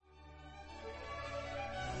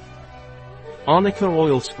Arnica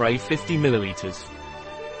oil spray 50 ml.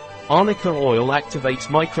 Arnica oil activates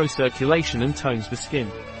microcirculation and tones the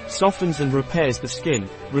skin. Softens and repairs the skin,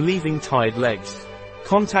 relieving tired legs.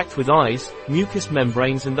 Contact with eyes, mucous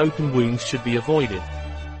membranes and open wounds should be avoided.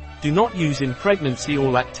 Do not use in pregnancy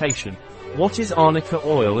or lactation. What is Arnica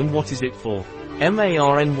oil and what is it for?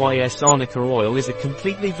 MARNYS Arnica oil is a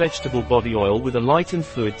completely vegetable body oil with a light and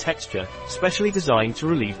fluid texture, specially designed to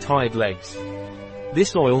relieve tired legs.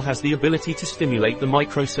 This oil has the ability to stimulate the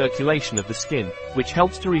microcirculation of the skin, which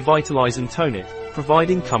helps to revitalize and tone it,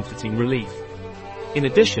 providing comforting relief. In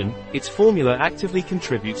addition, its formula actively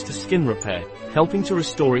contributes to skin repair, helping to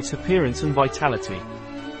restore its appearance and vitality.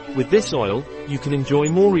 With this oil, you can enjoy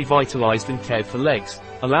more revitalized and cared for legs,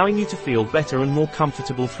 allowing you to feel better and more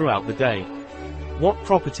comfortable throughout the day. What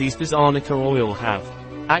properties does Arnica oil have?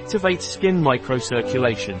 Activates skin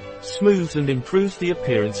microcirculation, smooths and improves the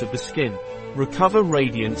appearance of the skin. Recover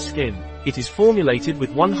radiant skin. It is formulated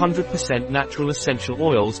with 100% natural essential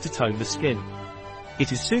oils to tone the skin.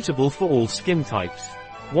 It is suitable for all skin types.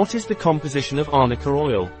 What is the composition of Arnica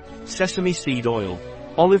oil? Sesame seed oil,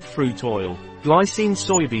 olive fruit oil, glycine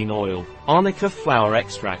soybean oil, Arnica flower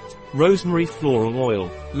extract, rosemary floral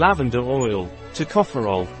oil, lavender oil,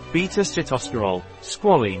 tocopherol, beta-sitosterol,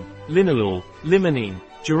 squalene, linalool, limonene,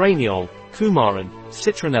 geraniol, coumarin,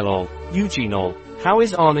 citronellol, eugenol. How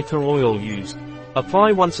is Arnica oil used?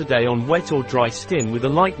 Apply once a day on wet or dry skin with a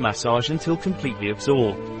light massage until completely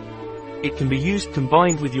absorbed. It can be used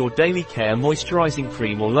combined with your daily care moisturizing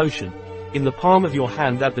cream or lotion. In the palm of your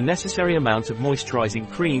hand, add the necessary amount of moisturizing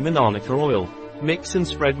cream and Arnica oil. Mix and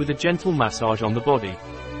spread with a gentle massage on the body.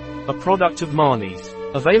 A product of MARNYS.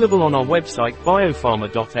 Available on our website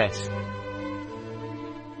biopharma.s.